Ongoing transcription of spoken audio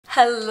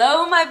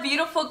Hello my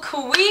beautiful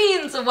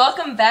queens!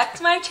 Welcome back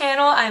to my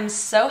channel. I'm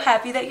so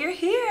happy that you're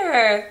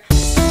here.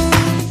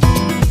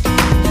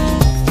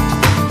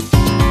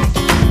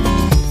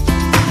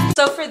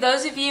 So for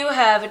those of you who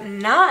have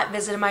not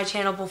visited my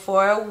channel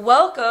before,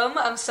 welcome.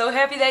 I'm so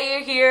happy that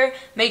you're here.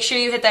 Make sure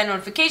you hit that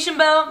notification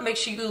bell. Make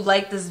sure you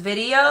like this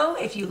video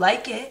if you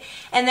like it.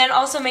 And then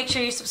also make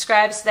sure you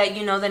subscribe so that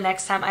you know the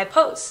next time I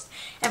post.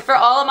 And for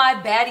all of my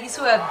baddies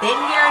who have been here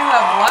and who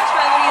have watched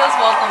my videos,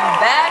 welcome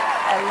back.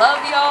 I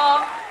love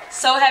y'all.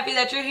 So happy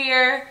that you're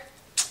here.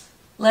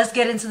 Let's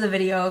get into the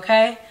video,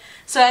 okay?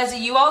 So as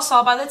you all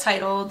saw by the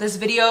title, this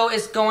video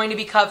is going to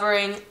be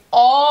covering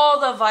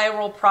all the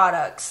viral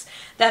products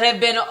that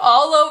have been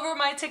all over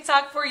my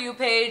TikTok For You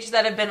page,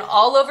 that have been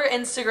all over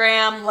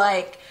Instagram.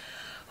 Like,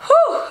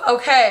 whew,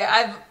 okay,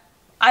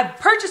 I've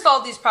purchased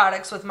all these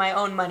products with my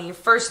own money,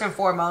 first and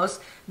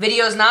foremost.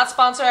 Video is not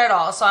sponsored at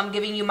all, so I'm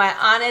giving you my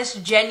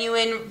honest,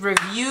 genuine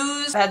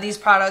reviews. I've had these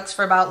products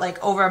for about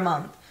like over a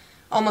month.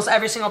 Almost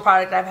every single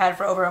product I've had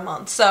for over a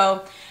month.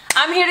 So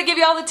I'm here to give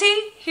you all the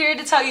tea, here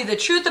to tell you the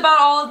truth about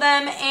all of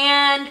them,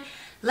 and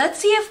let's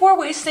see if we're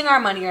wasting our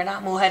money or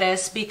not,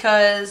 mujeres,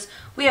 because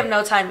we have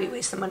no time to be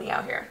wasting money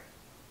out here.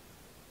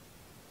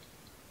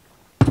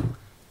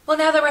 Well,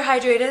 now that we're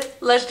hydrated,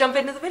 let's jump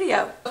into the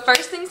video.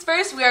 First things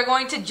first, we are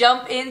going to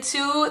jump into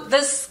the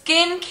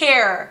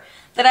skincare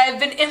that I've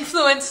been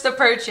influenced to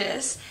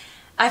purchase.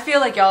 I feel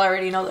like y'all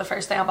already know the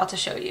first thing I'm about to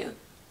show you.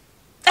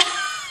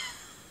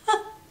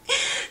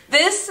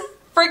 This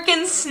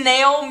freaking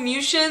snail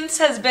mutations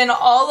has been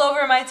all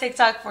over my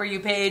TikTok For You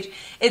page.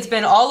 It's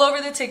been all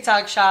over the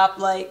TikTok shop.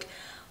 Like,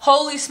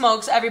 holy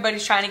smokes,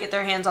 everybody's trying to get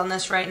their hands on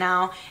this right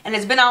now. And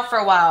it's been out for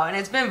a while, and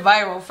it's been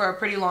viral for a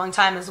pretty long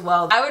time as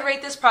well. I would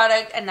rate this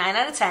product a 9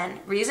 out of 10.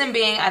 Reason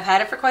being, I've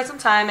had it for quite some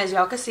time. As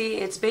y'all can see,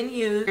 it's been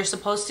used. You're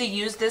supposed to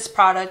use this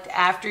product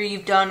after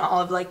you've done all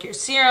of like your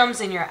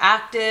serums and your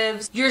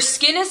actives. Your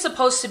skin is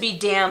supposed to be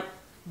damp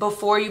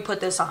before you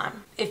put this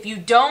on. If you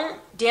don't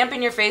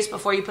dampen your face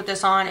before you put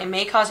this on, it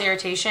may cause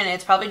irritation.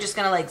 It's probably just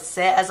gonna like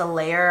sit as a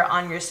layer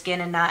on your skin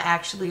and not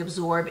actually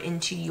absorb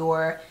into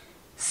your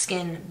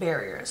skin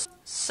barriers.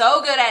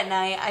 So good at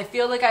night. I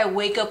feel like I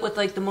wake up with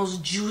like the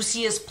most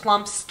juiciest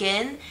plump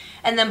skin,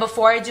 and then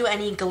before I do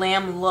any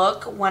glam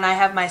look when I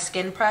have my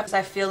skin preps,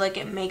 I feel like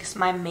it makes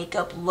my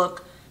makeup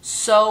look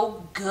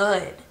so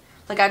good.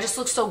 Like I just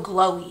look so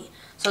glowy.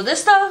 So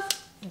this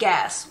stuff,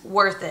 gas,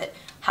 worth it.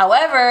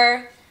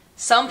 However,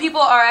 some people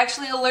are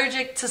actually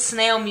allergic to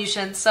snail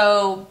mucin,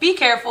 so be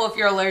careful if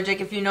you're allergic.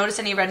 If you notice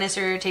any redness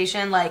or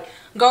irritation, like,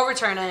 go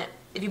return it.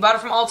 If you bought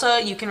it from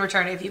Ulta, you can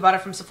return it. If you bought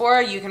it from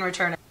Sephora, you can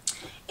return it.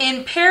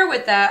 In pair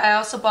with that, I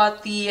also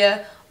bought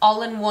the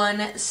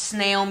all-in-one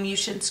snail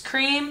mucins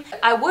cream.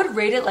 I would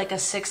rate it like a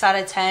 6 out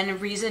of 10,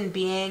 reason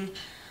being,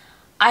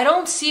 I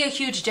don't see a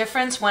huge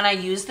difference when I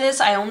use this.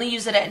 I only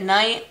use it at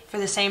night for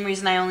the same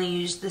reason I only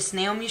use the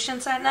snail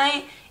mucins at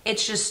night.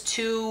 It's just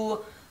too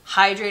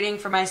hydrating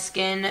for my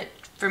skin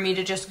for me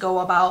to just go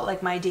about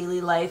like my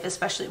daily life,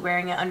 especially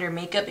wearing it under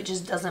makeup. It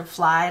just doesn't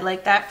fly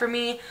like that for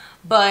me.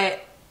 But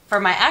for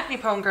my acne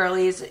prone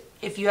girlies,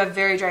 if you have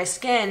very dry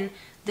skin,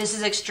 this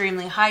is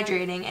extremely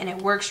hydrating and it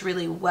works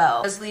really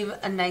well. It does leave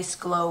a nice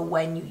glow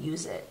when you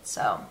use it.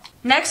 So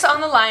next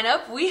on the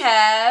lineup, we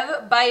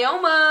have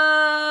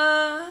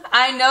Bioma.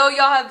 I know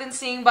y'all have been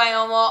seeing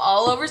Bioma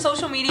all over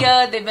social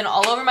media. They've been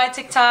all over my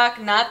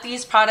TikTok. Not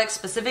these products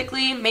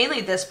specifically,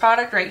 mainly this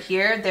product right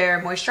here, their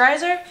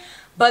moisturizer,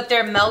 but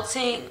their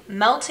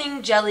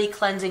melting jelly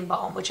cleansing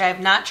balm, which I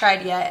have not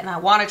tried yet and I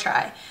want to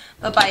try.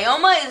 But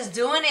Bioma is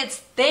doing its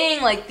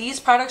thing. Like, these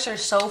products are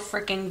so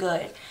freaking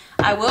good.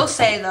 I will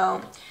say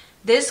though,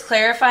 this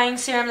clarifying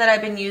serum that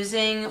I've been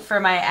using for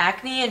my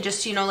acne and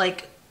just, you know,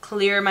 like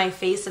clear my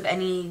face of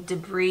any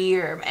debris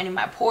or any of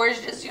my pores,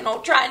 just, you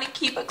know, trying to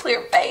keep a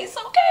clear face,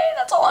 okay?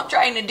 That's all I'm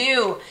trying to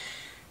do.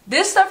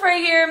 This stuff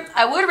right here,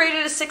 I would rate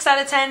it a 6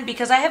 out of 10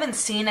 because I haven't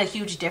seen a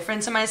huge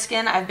difference in my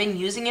skin. I've been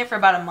using it for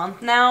about a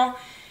month now.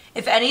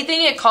 If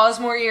anything, it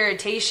caused more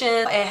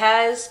irritation. It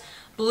has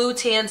blue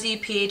tansy,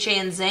 PHA,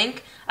 and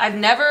zinc. I've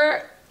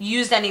never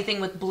used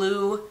anything with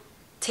blue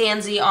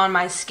tansy on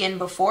my skin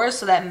before,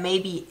 so that may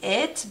be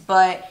it,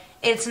 but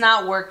it's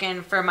not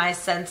working for my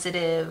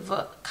sensitive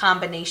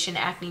combination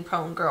acne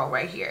prone girl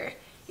right here.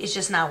 It's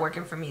just not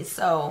working for me,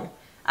 so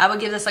I would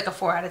give this like a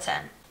 4 out of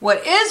 10.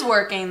 What is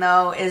working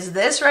though is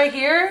this right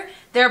here,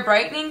 their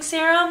brightening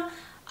serum.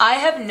 I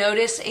have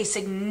noticed a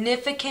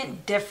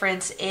significant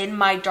difference in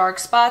my dark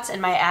spots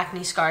and my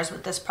acne scars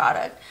with this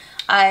product.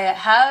 I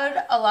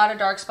had a lot of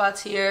dark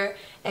spots here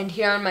and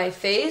here on my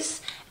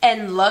face,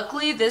 and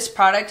luckily this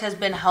product has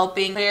been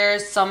helping clear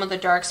some of the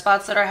dark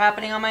spots that are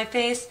happening on my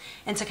face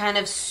and to kind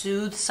of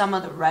soothe some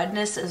of the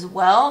redness as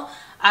well.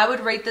 I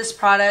would rate this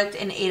product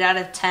an 8 out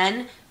of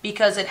 10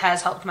 because it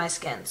has helped my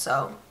skin,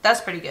 so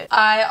that's pretty good.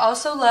 I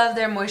also love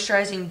their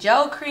moisturizing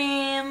gel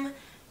cream.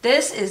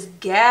 This is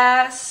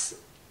gas.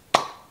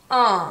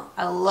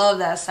 I love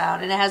that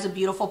sound, and it has a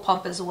beautiful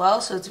pump as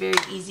well, so it's very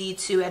easy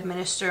to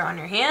administer on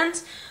your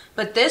hands.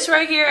 But this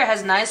right here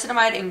has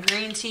niacinamide and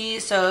green tea.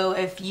 So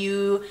if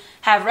you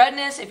have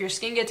redness, if your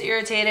skin gets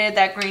irritated,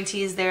 that green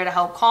tea is there to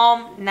help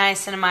calm.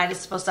 Niacinamide is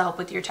supposed to help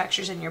with your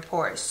textures in your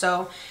pores.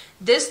 So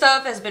this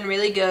stuff has been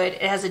really good.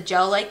 It has a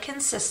gel-like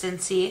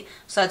consistency,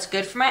 so it's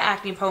good for my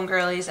acne-prone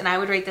girlies, and I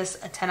would rate this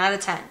a 10 out of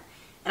 10.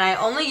 And I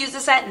only use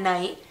this at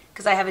night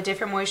because I have a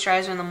different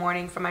moisturizer in the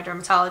morning from my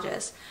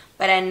dermatologist.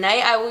 But at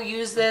night I will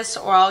use this,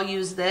 or I'll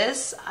use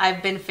this.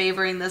 I've been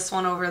favoring this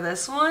one over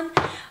this one.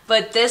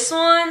 But this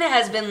one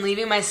has been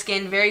leaving my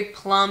skin very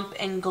plump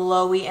and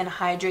glowy and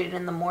hydrated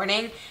in the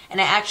morning. And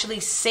it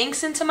actually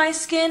sinks into my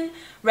skin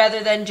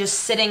rather than just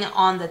sitting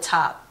on the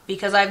top.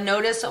 Because I've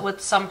noticed with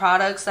some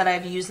products that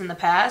I've used in the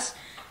past,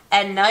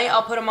 at night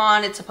I'll put them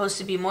on, it's supposed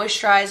to be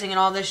moisturizing and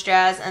all this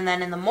jazz, and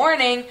then in the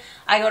morning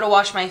I go to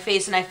wash my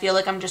face and I feel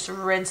like I'm just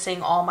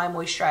rinsing all my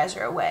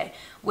moisturizer away,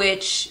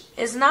 which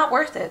is not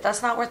worth it.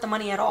 That's not worth the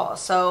money at all.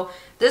 So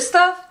this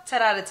stuff,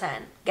 10 out of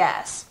 10,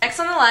 gas. Next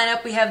on the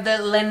lineup we have the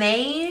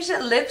Laneige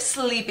Lip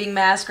Sleeping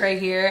Mask right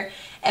here.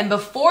 And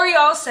before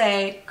y'all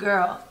say,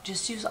 girl,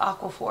 just use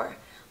Aquaphor.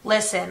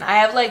 Listen, I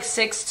have like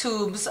 6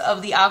 tubes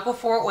of the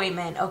Aquaphor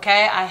ointment,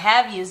 okay? I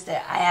have used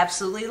it. I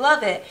absolutely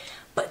love it.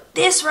 But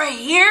this right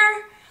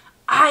here,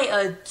 I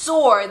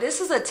adore. This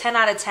is a 10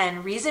 out of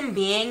 10. Reason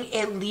being,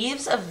 it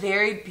leaves a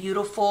very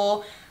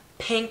beautiful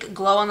pink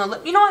glow on the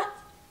lip. You know what?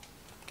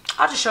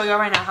 I'll just show y'all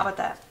right now. How about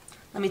that?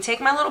 Let me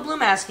take my little blue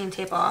masking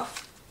tape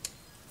off.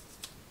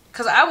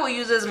 Because I will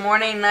use this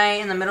morning, night,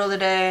 in the middle of the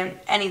day,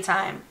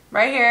 anytime.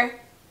 Right here.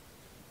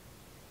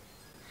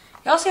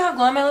 Y'all see how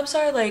glowing my lips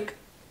are? Like,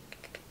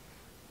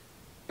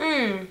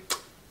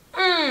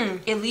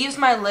 it leaves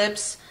my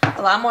lips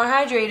a lot more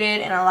hydrated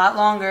and a lot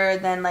longer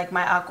than like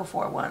my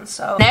Aquaphor one.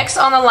 So next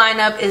on the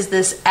lineup is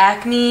this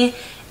Acne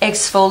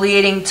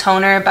Exfoliating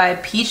Toner by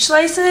Peach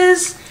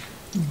Slices.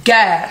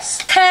 Gas.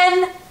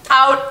 10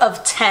 out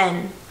of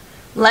 10.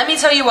 Let me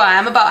tell you why.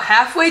 I'm about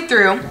halfway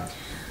through.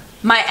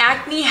 My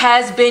acne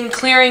has been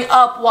clearing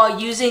up while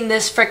using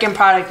this freaking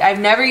product. I've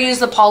never used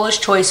the Paula's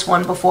Choice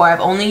one before. I've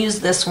only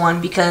used this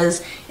one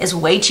because it's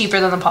way cheaper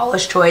than the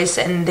Paula's Choice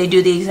and they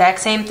do the exact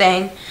same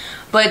thing.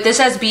 But this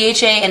has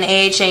BHA and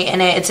AHA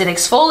in it. It's an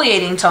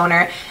exfoliating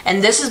toner,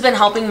 and this has been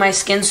helping my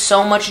skin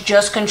so much,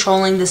 just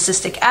controlling the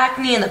cystic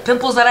acne and the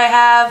pimples that I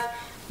have.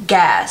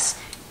 Gas.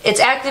 Its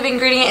active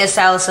ingredient is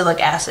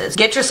salicylic acid.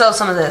 Get yourself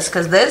some of this,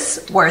 because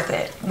this, worth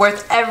it.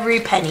 Worth every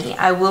penny.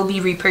 I will be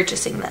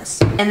repurchasing this.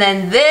 And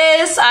then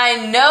this,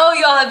 I know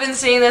y'all have been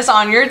seeing this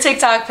on your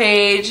TikTok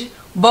page.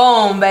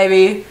 Boom,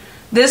 baby.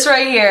 This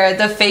right here,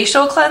 the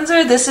facial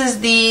cleanser. This is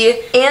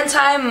the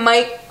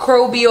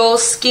antimicrobial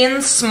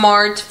Skin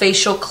Smart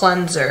facial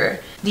cleanser.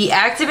 The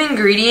active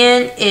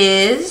ingredient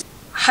is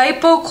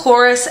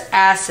hypochlorous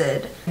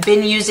acid.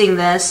 Been using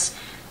this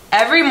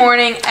every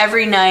morning,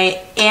 every night,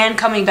 and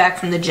coming back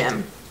from the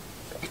gym.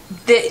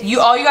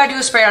 All you gotta do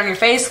is spray it on your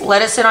face,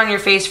 let it sit on your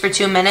face for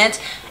 2 minutes,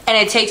 and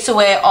it takes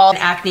away all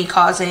acne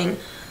causing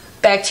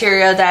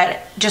bacteria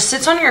that just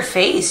sits on your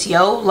face,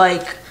 yo.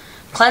 Like,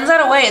 cleanse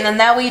that away, and then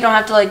that way you don't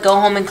have to like go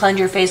home and cleanse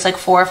your face like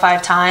 4 or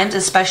 5 times,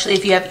 especially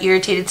if you have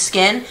irritated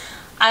skin.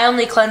 I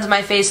only cleanse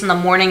my face in the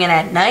morning and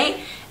at night,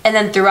 and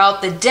then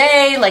throughout the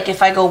day, like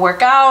if I go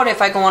work out, if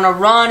I go on a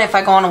run, if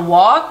I go on a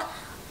walk,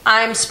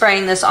 I'm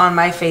spraying this on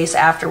my face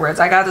afterwards.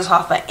 I got this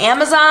off of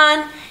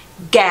Amazon.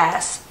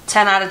 Gas.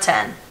 10 out of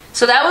 10.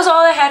 So that was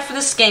all I had for the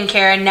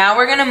skincare, and now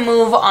we're gonna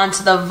move on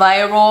to the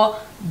viral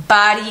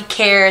body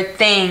care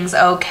things,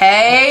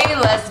 okay?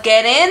 Let's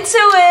get into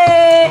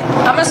it.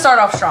 I'm gonna start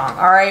off strong,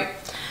 all right?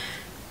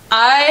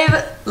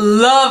 I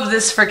love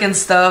this freaking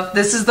stuff.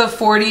 This is the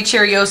 40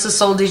 Cheriosa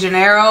Sol de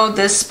Janeiro,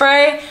 this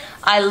spray.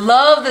 I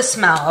love the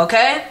smell,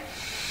 okay?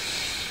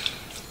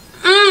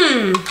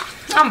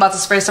 I'm about to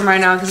spray some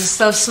right now because this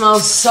stuff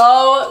smells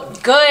so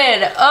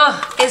good.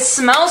 Ugh, it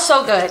smells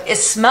so good. It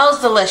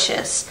smells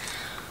delicious.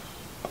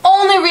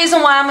 Only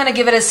reason why I'm going to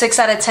give it a 6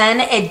 out of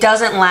 10, it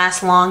doesn't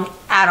last long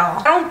at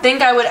all. I don't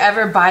think I would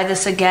ever buy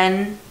this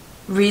again.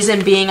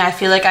 Reason being, I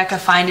feel like I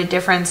could find a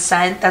different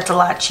scent that's a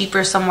lot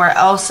cheaper somewhere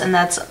else and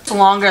that's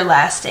longer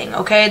lasting,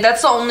 okay?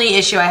 That's the only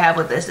issue I have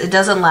with this. It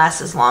doesn't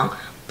last as long,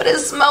 but it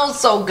smells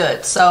so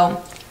good.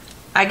 So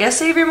I guess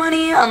save your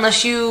money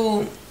unless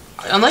you're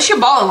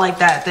balling like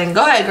that, then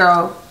go ahead,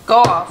 girl. Go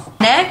off.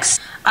 Next,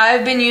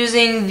 I've been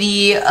using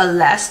the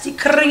Elastic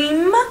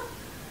Cream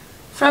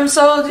from it's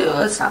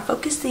not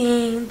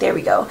focusing. There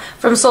we go.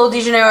 From Sol de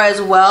Janeiro as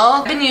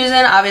well. I've been using,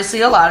 obviously,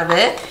 a lot of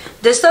it.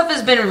 This stuff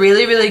has been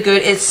really, really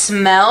good. It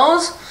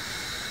smells...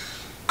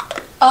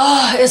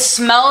 Oh, it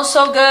smells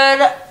so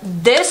good.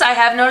 This, I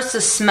have noticed the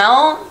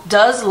smell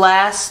does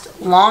last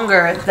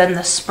longer than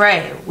the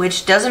spray,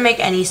 which doesn't make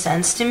any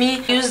sense to me.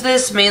 I use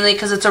this mainly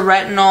because it's a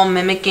retinol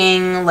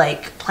mimicking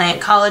like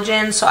plant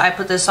collagen, so I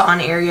put this on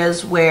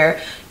areas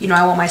where, you know,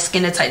 I want my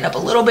skin to tighten up a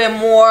little bit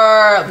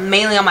more,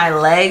 mainly on my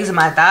legs and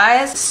my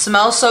thighs. It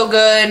smells so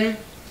good.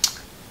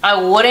 I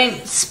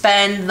wouldn't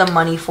spend the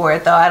money for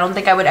it though. I don't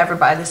think I would ever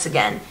buy this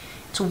again.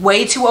 It's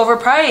way too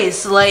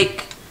overpriced.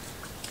 Like,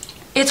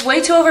 it's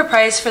way too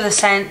overpriced for the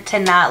scent to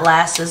not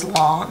last as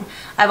long.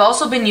 I've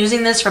also been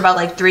using this for about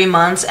like 3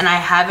 months and I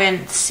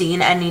haven't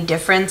seen any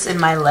difference in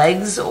my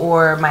legs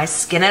or my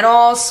skin at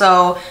all.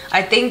 So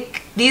I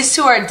think these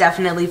two are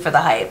definitely for the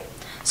hype.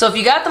 So if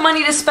you got the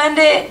money to spend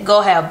it,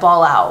 go ahead,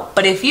 ball out.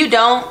 But if you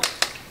don't,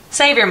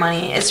 save your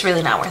money. It's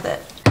really not worth it.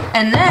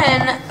 And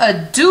then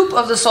a dupe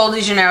of the Sol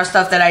de Janeiro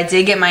stuff that I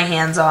did get my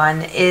hands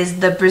on is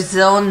the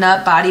Brazil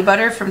Nut Body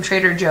Butter from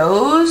Trader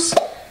Joe's.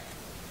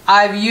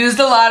 I've used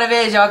a lot of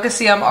it. As y'all can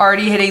see, I'm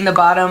already hitting the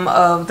bottom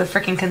of the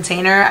freaking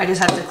container. I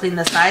just have to clean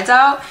the sides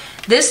out.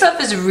 This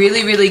stuff is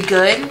really, really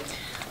good.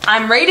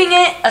 I'm rating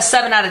it a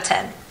 7 out of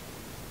 10.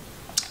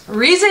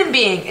 Reason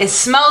being, it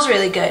smells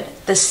really good.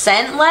 The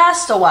scent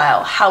lasts a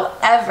while.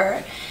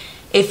 However,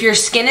 if your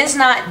skin is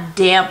not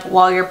damp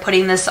while you're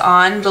putting this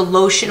on, the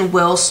lotion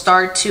will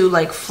start to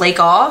like flake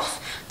off.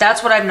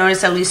 That's what I've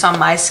noticed, at least on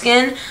my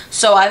skin.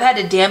 So I've had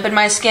to dampen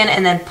my skin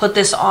and then put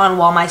this on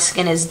while my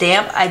skin is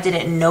damp. I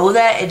didn't know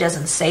that. It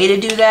doesn't say to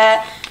do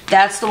that.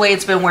 That's the way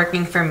it's been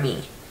working for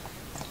me.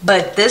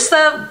 But this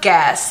stuff,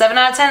 gas, 7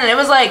 out of 10. And it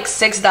was like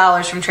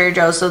 $6 from Trader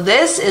Joe's. So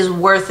this is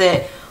worth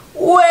it.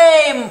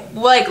 Way,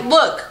 like,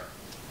 look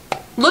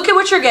at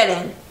what you're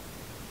getting.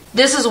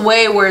 This is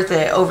way worth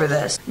it over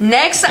this.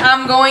 Next,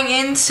 I'm going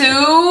into,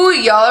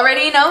 y'all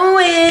already know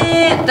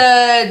it,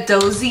 the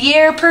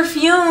Dozier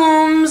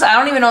perfumes. I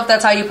don't even know if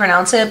that's how you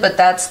pronounce it, but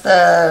that's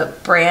the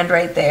brand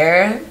right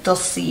there,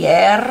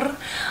 Dozier.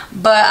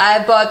 But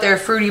I bought their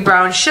Fruity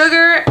Brown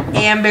Sugar,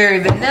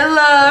 Amberry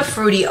Vanilla,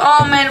 Fruity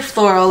Almond,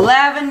 Floral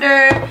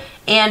Lavender,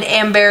 and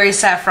Amberry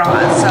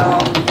Saffron. So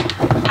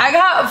I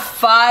got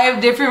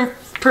 5 different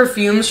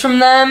perfumes from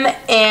them,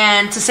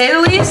 and to say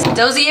the least,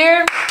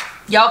 Dozier,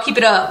 y'all keep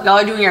it up. Y'all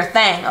are doing your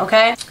thing,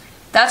 okay?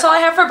 That's all I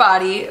have for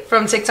body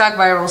from TikTok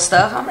viral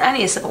stuff. I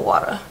need a sip of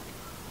water.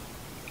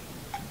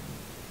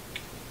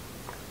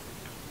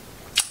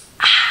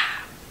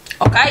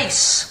 Okay,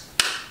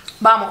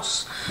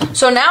 vamos.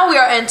 So now we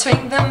are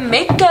entering the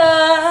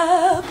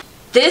makeup.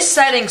 This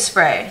setting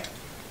spray,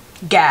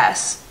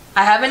 gas.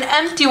 I have an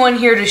empty one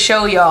here to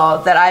show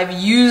y'all that I've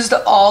used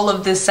all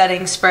of this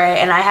setting spray,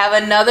 and I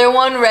have another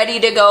one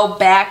ready to go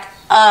back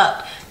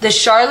up. The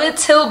Charlotte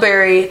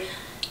Tilbury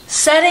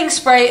setting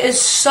spray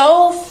is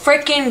so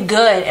freaking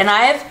good, and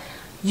I've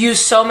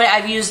used so many.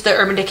 I've used the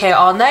Urban Decay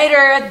All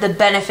Nighter, the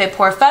Benefit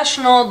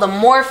Professional, the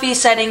Morphe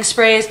setting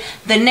sprays,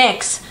 the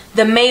NYX,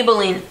 the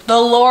Maybelline, the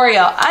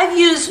L'Oreal. I've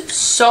used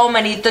so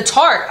many. The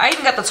Tarte, I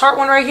even got the Tarte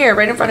one right here,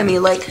 right in front of me.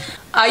 Like,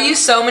 I use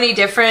so many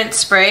different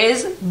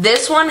sprays.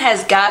 This one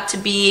has got to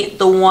be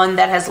the one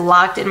that has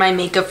locked in my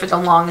makeup for the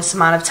longest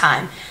amount of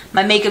time.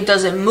 My makeup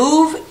doesn't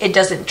move, it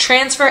doesn't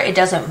transfer, it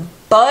doesn't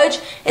budge.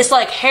 It's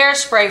like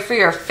hairspray for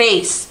your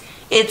face.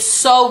 It's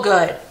so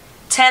good.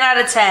 10 out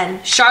of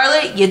 10.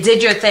 Charlotte, you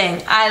did your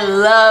thing. I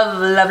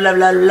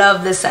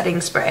love this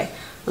setting spray.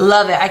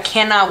 Love it. I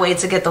cannot wait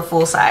to get the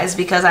full size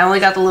because I only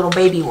got the little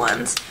baby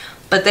ones.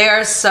 But they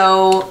are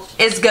so,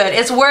 it's good.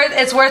 It's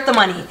worth the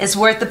money. It's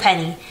worth the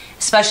penny.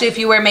 Especially if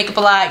you wear makeup a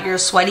lot, you're a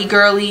sweaty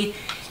girly,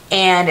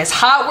 and it's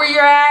hot where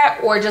you're at,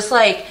 or just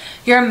like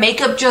your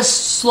makeup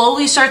just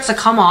slowly starts to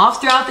come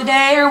off throughout the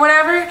day or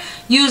whatever.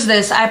 Use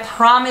this. I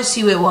promise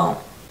you it won't.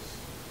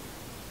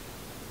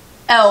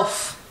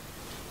 e.l.f.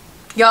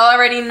 Y'all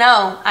already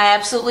know I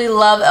absolutely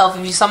love e.l.f.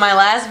 If you saw my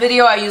last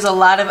video, I use a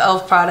lot of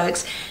e.l.f.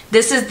 products.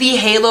 This is the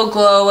Halo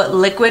Glow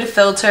Liquid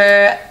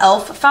Filter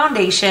e.l.f.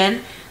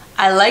 Foundation.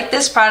 I like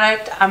this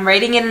product. I'm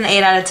rating it an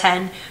 8 out of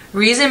 10.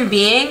 Reason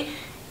being,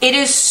 it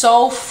is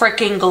so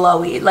freaking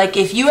glowy. Like,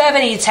 if you have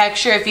any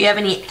texture, if you have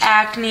any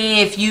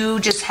acne, if you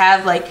just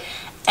have like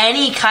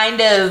any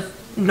kind of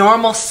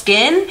normal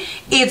skin,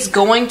 it's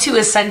going to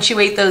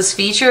accentuate those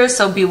features,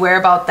 so beware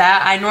about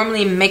that. I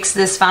normally mix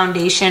this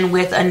foundation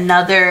with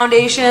another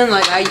foundation.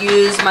 Like, I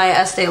use my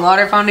Estee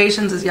Lauder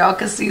foundations, as y'all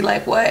can see.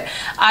 Like, what?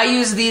 I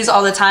use these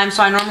all the time,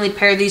 so I normally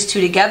pair these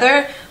two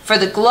together for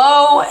the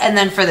glow and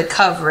then for the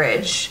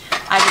coverage.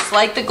 I just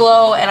like the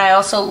glow, and I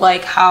also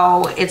like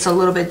how it's a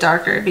little bit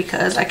darker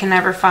because I can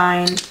never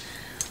find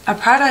a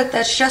product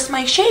that's just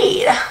my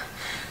shade.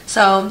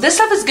 So this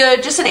stuff is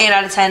good, just an 8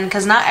 out of 10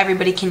 because not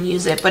everybody can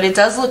use it, but it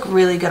does look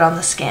really good on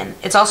the skin.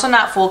 It's also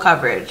not full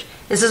coverage.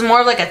 This is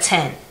more of like a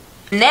tint.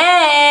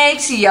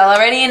 Next, y'all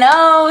already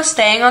know,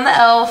 staying on the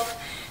e.l.f.,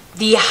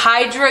 the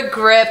Hydra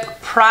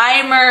Grip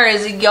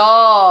Primers,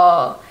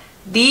 y'all.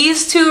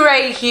 These two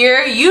right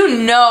here, you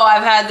know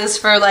I've had this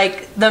for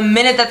like the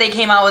minute that they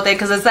came out with it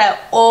because it's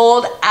that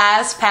old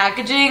ass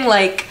packaging.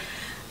 Like,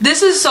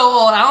 this is so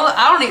old.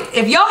 I don't even,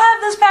 if y'all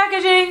have this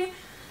packaging,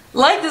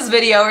 like this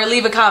video or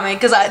leave a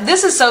comment because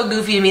this is so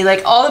goofy to me.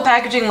 Like, all the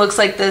packaging looks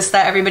like this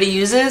that everybody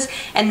uses,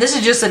 and this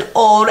is just an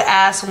old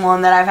ass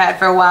one that I've had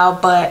for a while,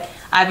 but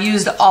I've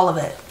used all of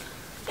it.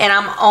 And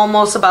I'm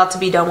almost about to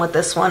be done with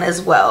this one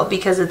as well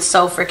because it's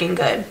so freaking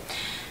good.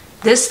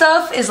 This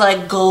stuff is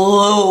like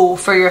glow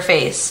for your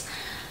face.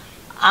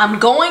 I'm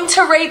going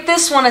to rate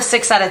this one a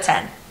 6 out of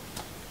 10.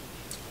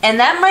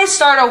 And that might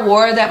start a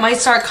war, that might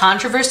start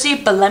controversy,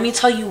 but let me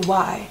tell you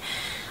why.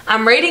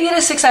 I'm rating it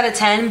a 6 out of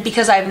 10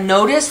 because I've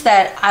noticed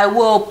that I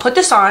will put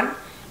this on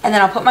and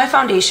then I'll put my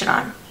foundation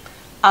on.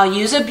 I'll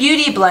use a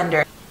beauty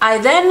blender. I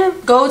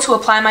then go to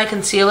apply my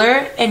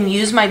concealer and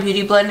use my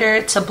beauty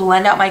blender to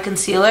blend out my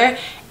concealer,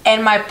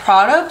 and my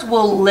product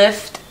will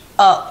lift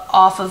up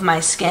off of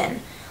my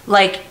skin,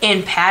 like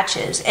in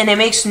patches, and it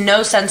makes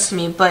no sense to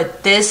me,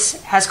 but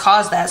this has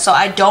caused that. So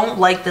I don't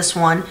like this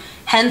one,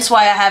 hence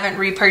why I haven't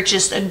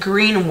repurchased a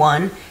green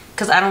one,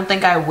 because I don't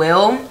think I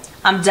will.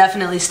 I'm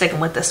definitely sticking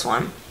with this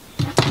one.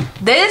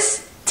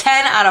 This,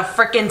 10 out of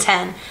freaking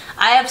 10.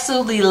 I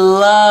absolutely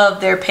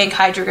love their pink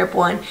Hydro Grip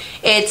one.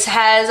 It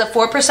has a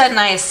 4%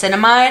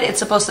 niacinamide. It's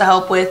supposed to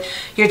help with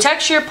your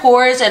texture,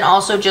 pores, and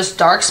also just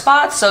dark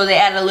spots. So they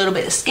add a little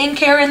bit of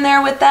skincare in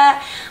there with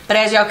that. But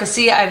as y'all can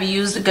see, I've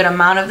used a good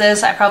amount of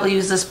this. I probably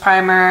use this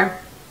primer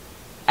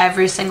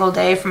every single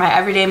day for my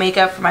everyday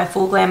makeup, for my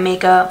full glam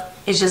makeup.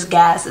 It's just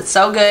gas. It's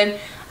so good.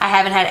 I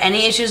haven't had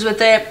any issues with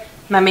it.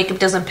 My makeup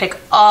doesn't pick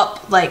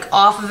up like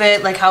off of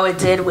it like how it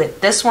did with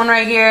this one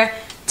right here.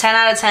 10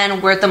 out of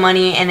 10, worth the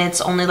money, and it's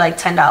only like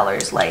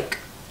 $10. Like,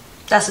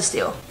 that's a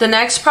steal. The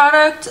next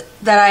product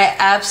that I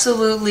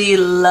absolutely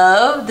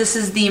love, this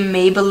is the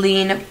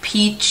Maybelline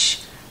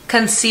Peach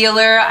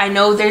Concealer. I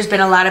know there's been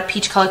a lot of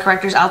peach color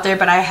correctors out there,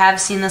 but I have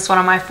seen this one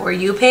on my For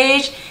You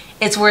page.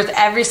 It's worth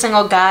every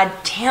single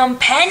goddamn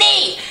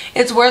penny.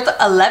 It's worth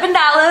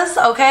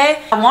 $11,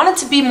 okay? I want it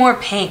to be more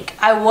pink.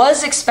 I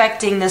was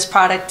expecting this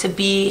product to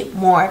be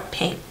more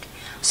pink.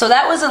 So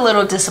that was a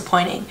little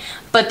disappointing.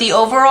 But the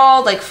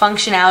overall like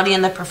functionality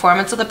and the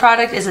performance of the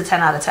product is a 10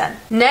 out of 10.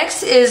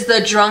 Next is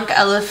the Drunk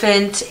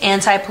Elephant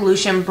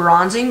Anti-Pollution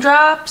Bronzing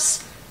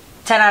Drops.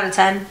 10 out of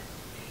 10.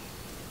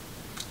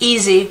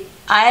 Easy.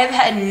 I've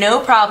had no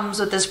problems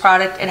with this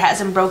product. It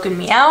hasn't broken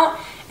me out.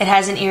 It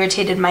hasn't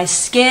irritated my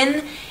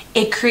skin.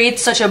 It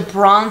creates such a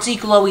bronzy,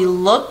 glowy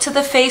look to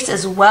the face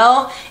as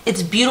well.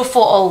 It's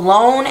beautiful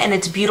alone, and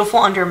it's beautiful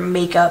under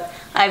makeup.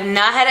 I've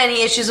not had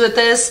any issues with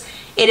this.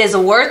 It is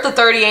worth the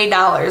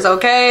 $38,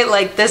 okay?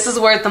 Like, this is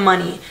worth the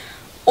money.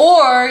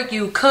 Or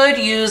you could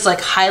use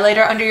like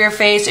highlighter under your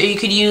face, or you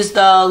could use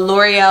the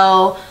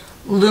L'Oreal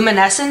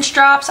Luminescence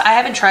drops. I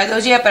haven't tried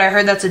those yet, but I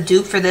heard that's a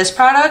dupe for this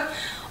product.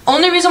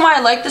 Only reason why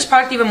I like this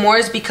product even more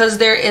is because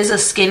there is a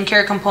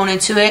skincare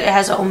component to it. It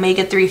has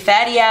omega-3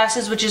 fatty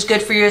acids, which is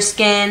good for your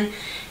skin.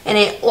 And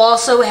it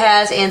also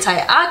has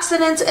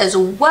antioxidants as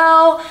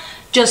well,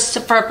 just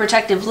for a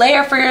protective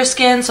layer for your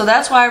skin. So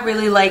that's why I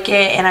really like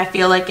it, and I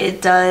feel like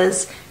it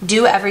does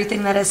do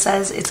everything that it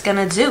says it's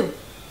gonna do.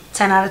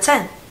 10 out of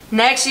 10.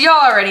 Next, y'all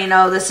already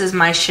know this is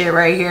my shit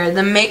right here.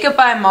 The Makeup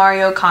by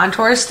Mario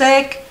Contour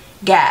Stick.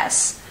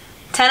 Gas.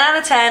 10 out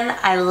of 10.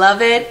 I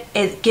love it.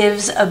 It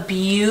gives a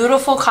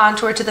beautiful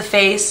contour to the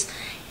face.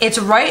 It's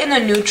right in the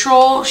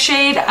neutral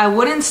shade. I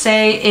wouldn't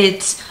say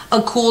it's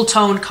a cool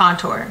toned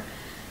contour.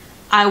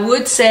 I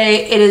would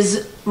say it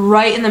is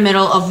right in the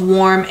middle of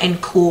warm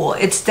and cool.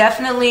 It's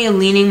definitely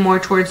leaning more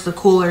towards the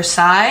cooler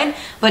side,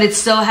 but it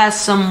still has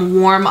some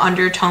warm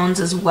undertones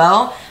as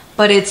well.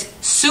 But it's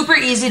super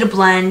easy to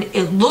blend.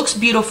 It looks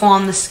beautiful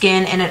on the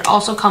skin, and it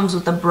also comes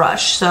with a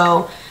brush.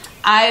 So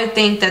I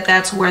think that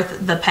that's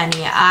worth the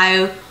penny.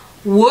 I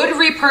would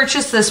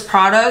repurchase this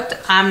product.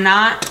 I'm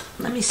not,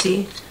 let me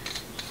see.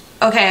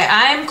 Okay,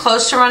 I'm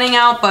close to running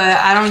out, but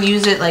I don't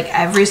use it like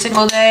every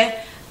single day.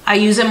 I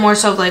use it more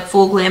so like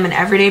full glam and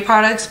everyday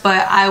products,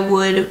 but I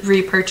would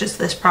repurchase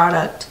this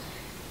product,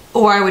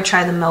 or I would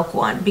try the milk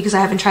one because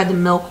I haven't tried the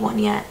milk one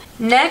yet.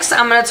 Next,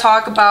 I'm gonna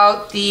talk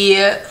about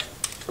the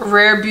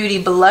Rare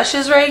Beauty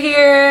blushes right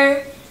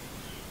here.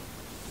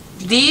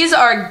 These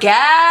are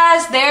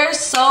gas. They're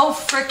so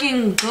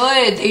freaking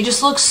good. They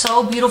just look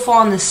so beautiful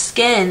on the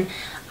skin.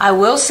 I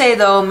will say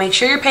though, make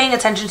sure you're paying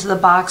attention to the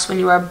box when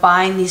you are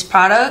buying these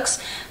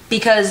products,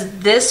 because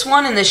this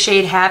one in the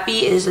shade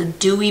Happy is a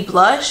dewy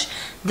blush.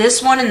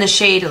 This one in the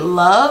shade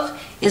Love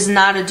is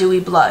not a dewy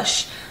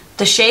blush.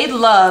 The shade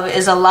Love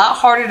is a lot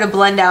harder to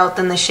blend out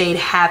than the shade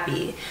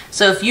Happy.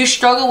 So if you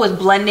struggle with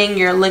blending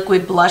your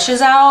liquid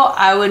blushes out,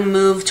 I would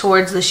move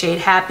towards the shade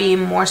Happy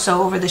more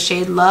so over the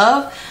shade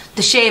Love.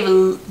 The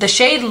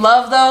shade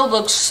Love though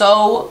looks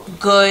so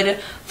good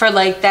for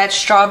like that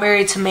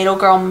strawberry tomato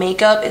girl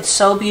makeup. It's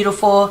so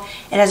beautiful.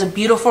 It has a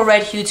beautiful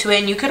red hue to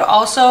it, and you could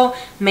also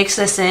mix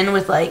this in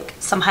with like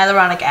some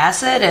hyaluronic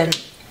acid and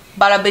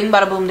bada bing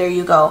bada boom, there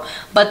you go.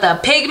 But the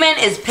pigment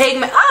is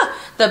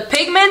the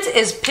pigment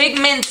is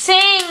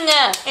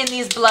pigmenting in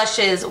these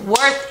blushes.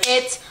 Worth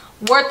it.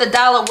 Worth the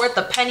dollar, worth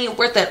the penny,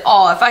 worth it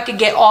all. If I could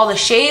get all the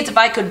shades, if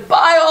I could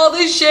buy all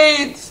the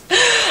shades,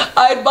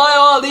 I'd buy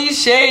all these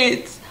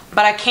shades.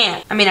 But I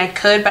can't. I mean, I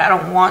could, but I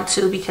don't want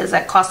to because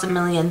that costs $1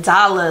 million.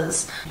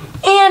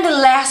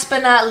 And last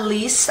but not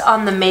least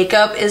on the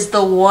makeup is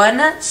the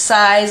One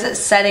Size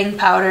Setting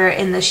Powder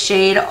in the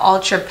shade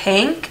Ultra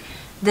Pink.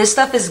 This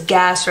stuff is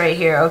gas right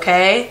here,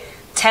 okay?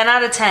 10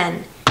 out of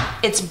 10.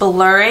 It's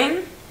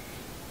blurring.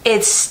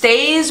 It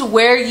stays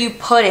where you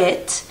put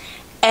it.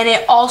 And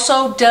it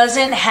also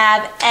doesn't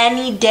have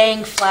any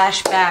dang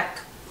flashback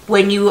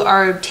when you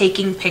are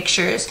taking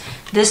pictures.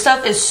 This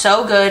stuff is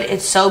so good,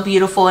 it's so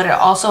beautiful, and it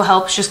also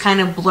helps just kind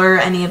of blur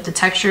any of the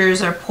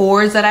textures or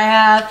pores that I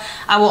have.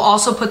 I will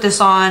also put this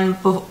on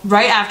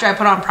right after I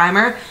put on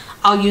primer.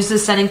 I'll use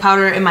this setting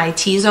powder in my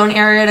T-zone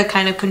area to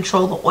kind of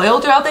control the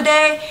oil throughout the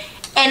day,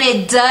 and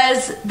it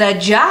does the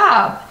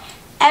job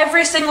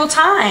every single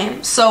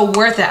time. So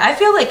worth it. I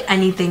feel like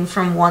anything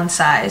from one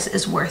size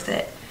is worth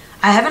it.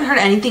 I haven't heard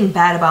anything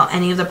bad about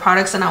any of the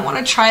products, and I want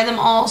to try them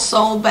all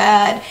so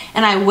bad,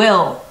 and I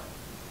will.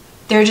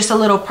 They're just a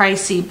little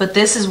pricey, but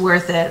this is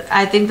worth it.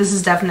 I think this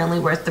is definitely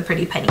worth the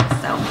pretty pennies.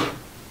 So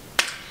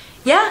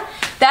yeah,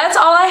 that's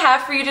all I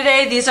have for you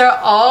today. These are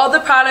all the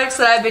products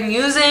that I've been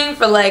using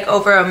for like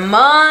over a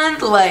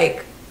month.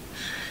 Like,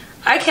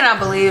 I cannot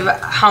believe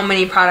how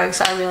many products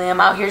I really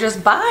am out here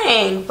just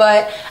buying,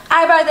 but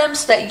I buy them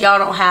so that y'all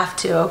don't have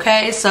to,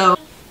 okay? So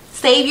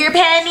save your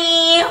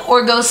penny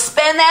or go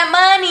spend that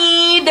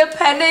money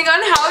depending on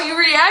how you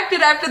reacted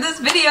after this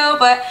video.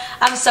 But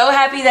I'm so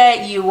happy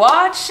that you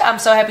watched. I'm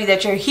so happy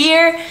that you're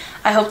here.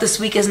 I hope this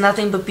week is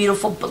nothing but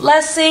beautiful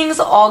blessings,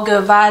 all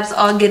good vibes,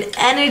 all good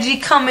energy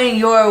coming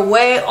your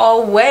way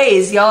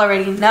always. Y'all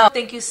already know.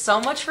 Thank you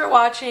so much for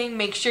watching.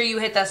 Make sure you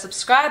hit that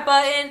subscribe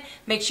button.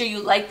 Make sure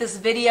you like this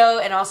video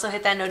and also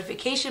hit that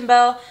notification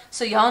bell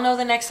so y'all know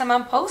the next time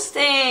I'm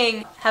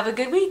posting. Have a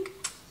good week.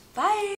 Bye.